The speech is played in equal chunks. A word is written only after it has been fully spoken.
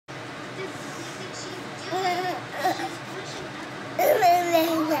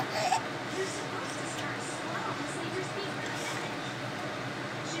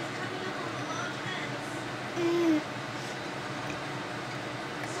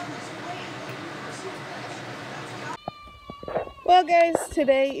Well guys,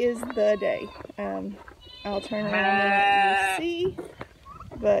 today is the day. I'll turn around and let you see,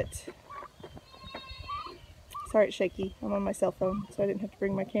 but sorry it's shaky. I'm on my cell phone, so I didn't have to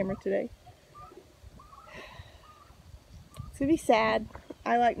bring my camera today. It's gonna be sad.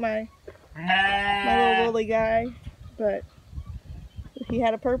 I like my little woolly guy, but he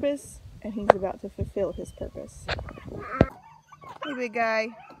had a purpose, and he's about to fulfill his purpose. Hey big guy.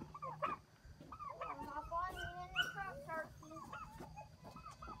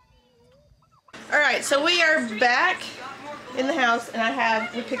 Alright, so we are back in the house, and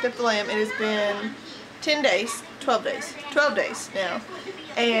we picked up the lamb. It has been 10 days, 12 days now.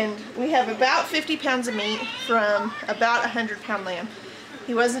 And we have about 50 pounds of meat from about a 100-pound lamb.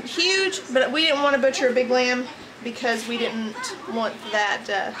 He wasn't huge, but we didn't want to butcher a big lamb because we didn't want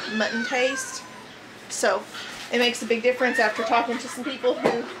that mutton taste. So it makes a big difference. After talking to some people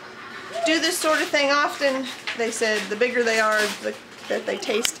who do this sort of thing often, they said the bigger they are, that they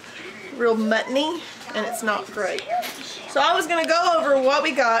taste real muttony, and it's not great. So I was going to go over what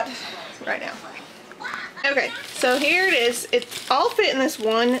we got right now. Okay, so here it is. It all fit in this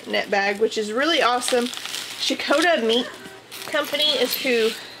one net bag, which is really awesome. Shakota Meat Company is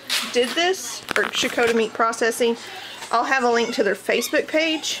who did this, or Shakota Meat Processing. I'll have a link to their Facebook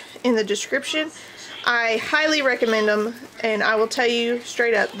page in the description. I highly recommend them, and I will tell you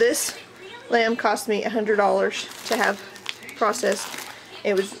straight up, this lamb cost me $100 to have processed.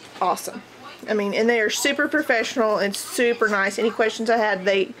 It was awesome. I mean, and they are super professional and super nice. Any questions I had,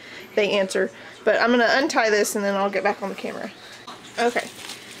 they answer. But I'm gonna untie this and then I'll get back on the camera. Okay,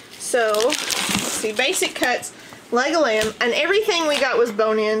 so let's see, basic cuts, leg of lamb, and everything we got was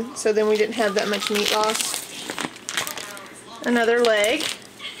bone in, so then we didn't have that much meat loss. Another leg,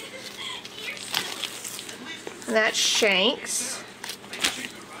 and that's shanks,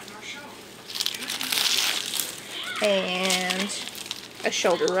 and a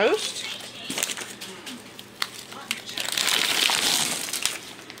shoulder roast,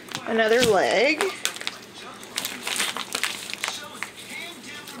 another leg,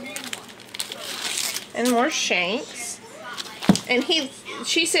 and more shanks. And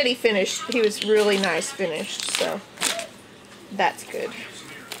she said he was really nice finished, so that's good.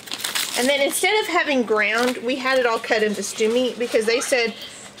 And then instead of having ground, we had it all cut into stew meat because they said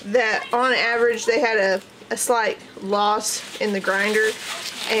that on average they had a slight loss in the grinder,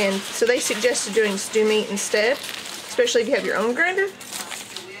 and so they suggested doing stew meat instead, especially if you have your own grinder.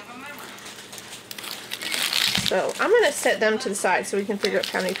 So I'm going to set them to the side so we can figure out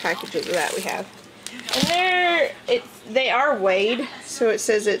how many packages of that we have. And they are weighed, so it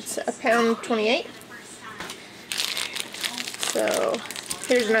says it's £1.28. So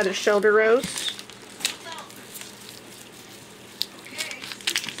here's another shoulder roast.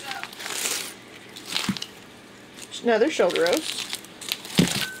 Another shoulder roast.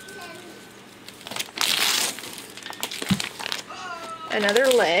 Another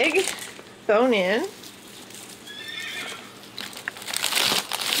leg, bone in.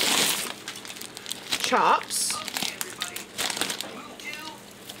 Chops.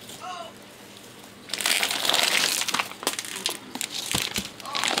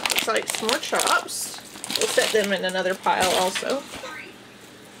 Looks like some more chops. We'll set them in another pile also.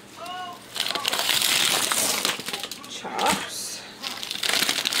 Chops.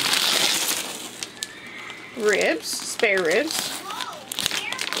 Ribs, spare ribs.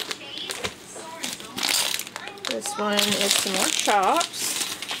 This one is some more chops.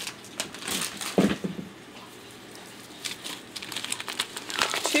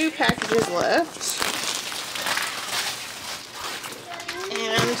 Two packages left,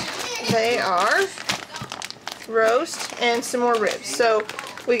 and they are roast and some more ribs. So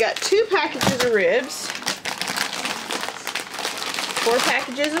we got 2 packages of ribs, 4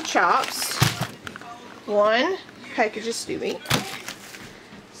 packages of chops, 1 package of stew meat.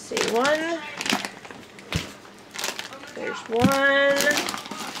 Let's see, 1, there's 1,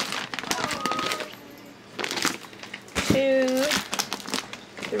 2,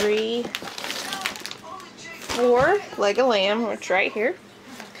 3, 4 leg of lamb, which right here.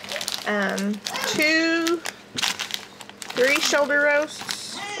 2, 3 shoulder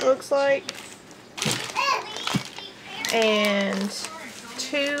roasts, it looks like, and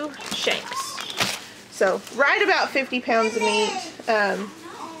 2 shanks. So right about 50 pounds of meat.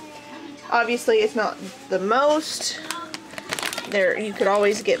 Obviously it's not the most, There, you could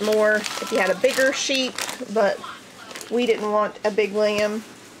always get more if you had a bigger sheep, but we didn't want a big lamb.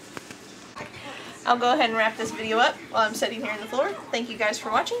 I'll go ahead and wrap this video up while I'm sitting here on the floor. Thank you guys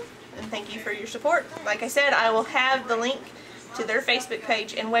for watching, and thank you for your support. Like I said, I will have the link to their Facebook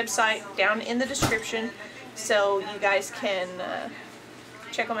page and website down in the description, so you guys can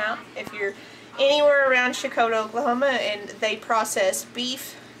check them out if you're anywhere around Chakotah, Oklahoma, and they process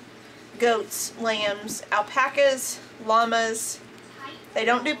beef, goats, lambs, alpacas, llamas. They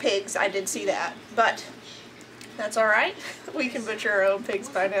don't do pigs, I did see that, but that's alright. We can butcher our own pigs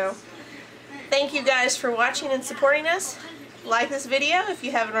by now. Thank you guys for watching and supporting us. Like this video if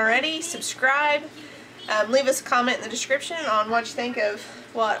you haven't already. Subscribe. Leave us a comment in the description on what you think of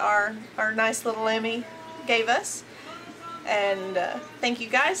what our nice little lammy gave us. And thank you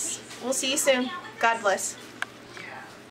guys. We'll see you soon. God bless.